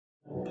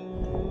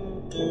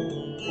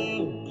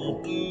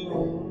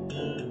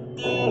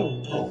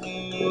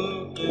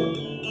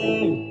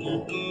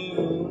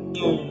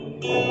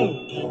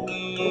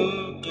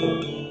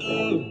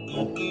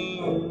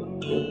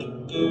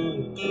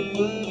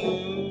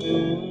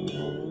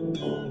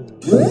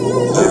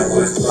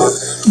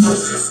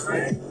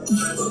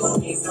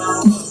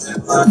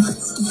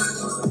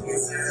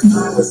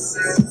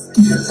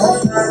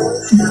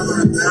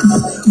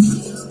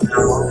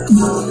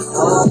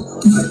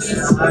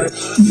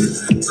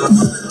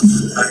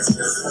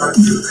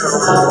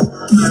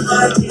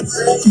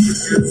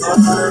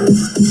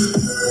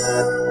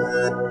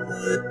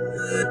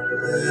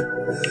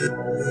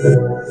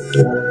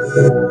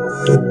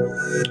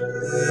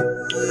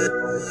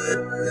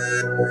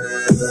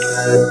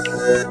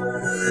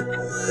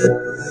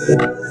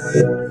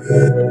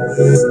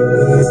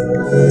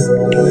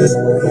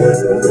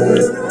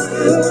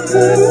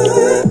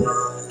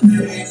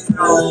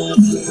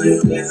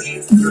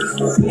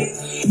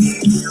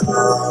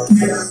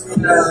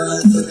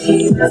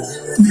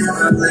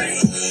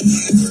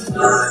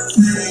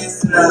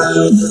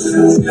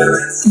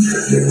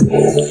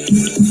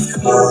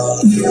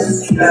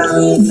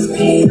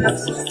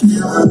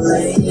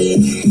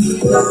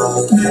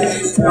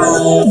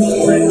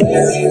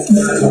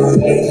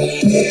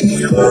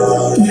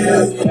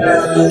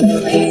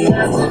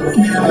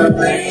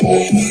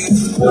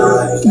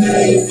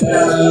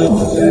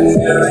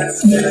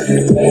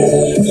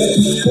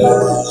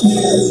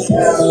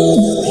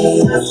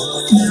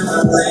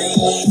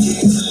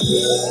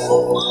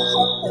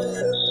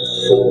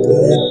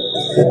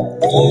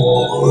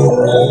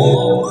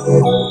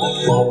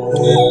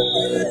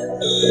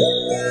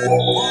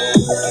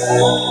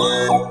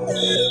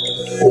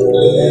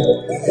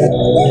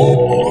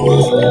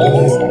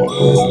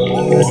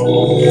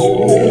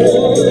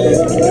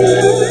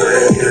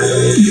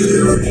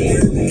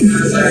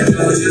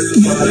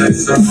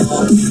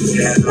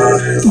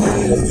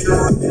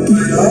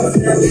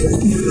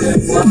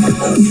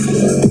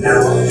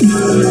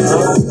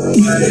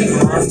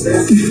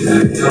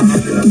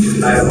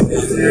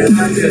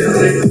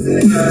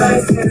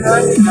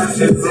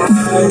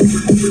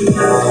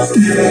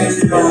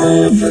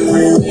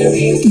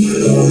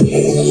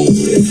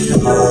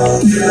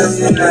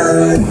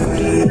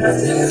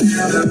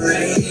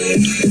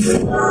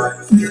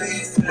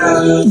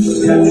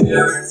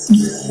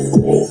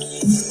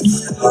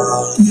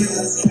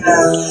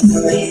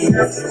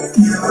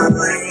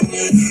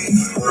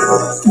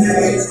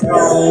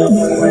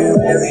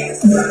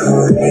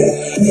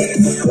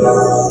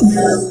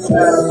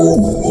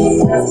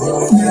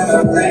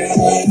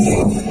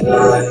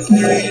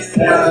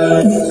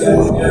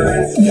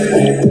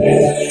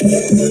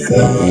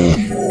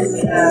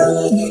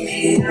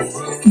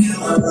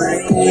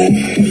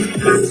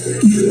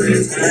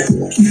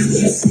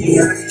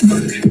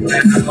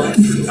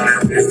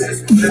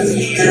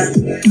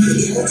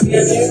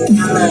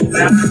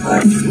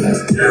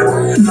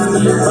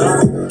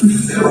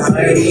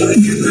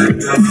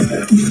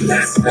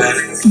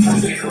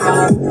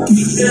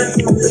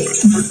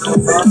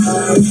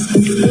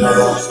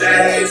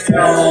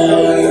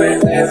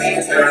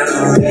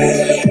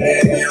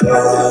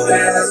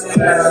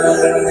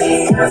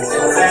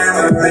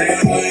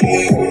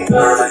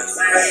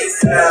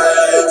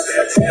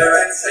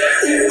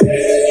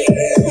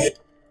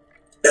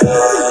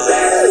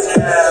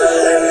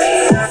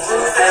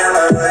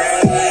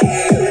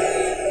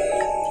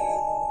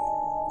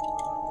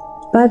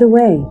By the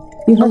way,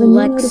 you have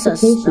Alexa, a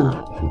new notification.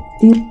 stop.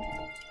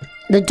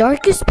 The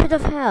darkest pit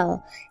of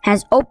hell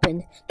has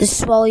opened to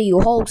swallow you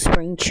whole,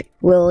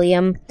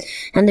 William,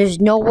 and there's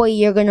no way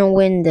you're gonna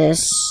win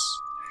this.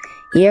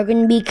 You're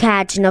gonna be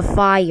catching a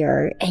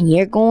fire, and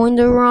you're going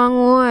the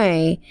wrong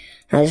way,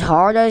 as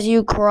hard as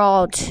you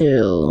crawl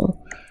to.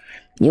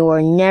 You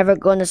are never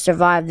gonna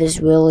survive this,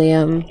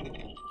 William.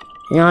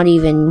 Not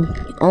even,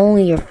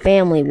 only your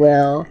family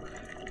will.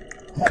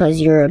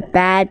 Because you're a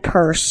bad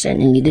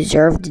person and you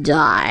deserve to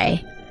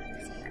die.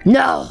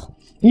 No!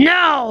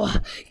 No!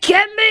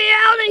 Get me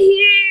out of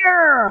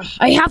here!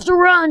 I have to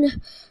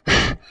run!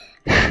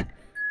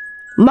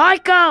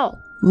 Michael!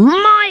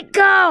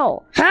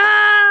 Michael!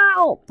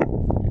 Help!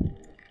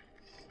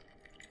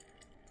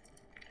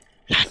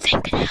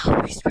 Nothing can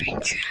help you,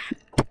 stranger.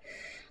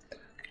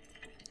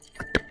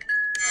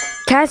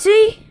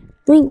 Cassie?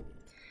 Wait,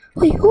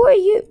 who are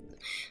you?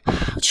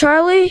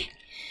 Charlie?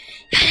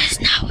 That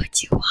is not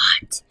what you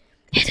want.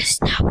 It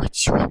is not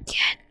what you will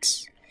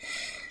get.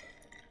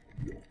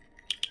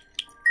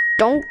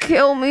 Don't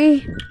kill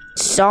me.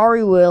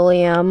 Sorry,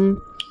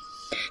 William.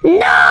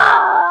 No!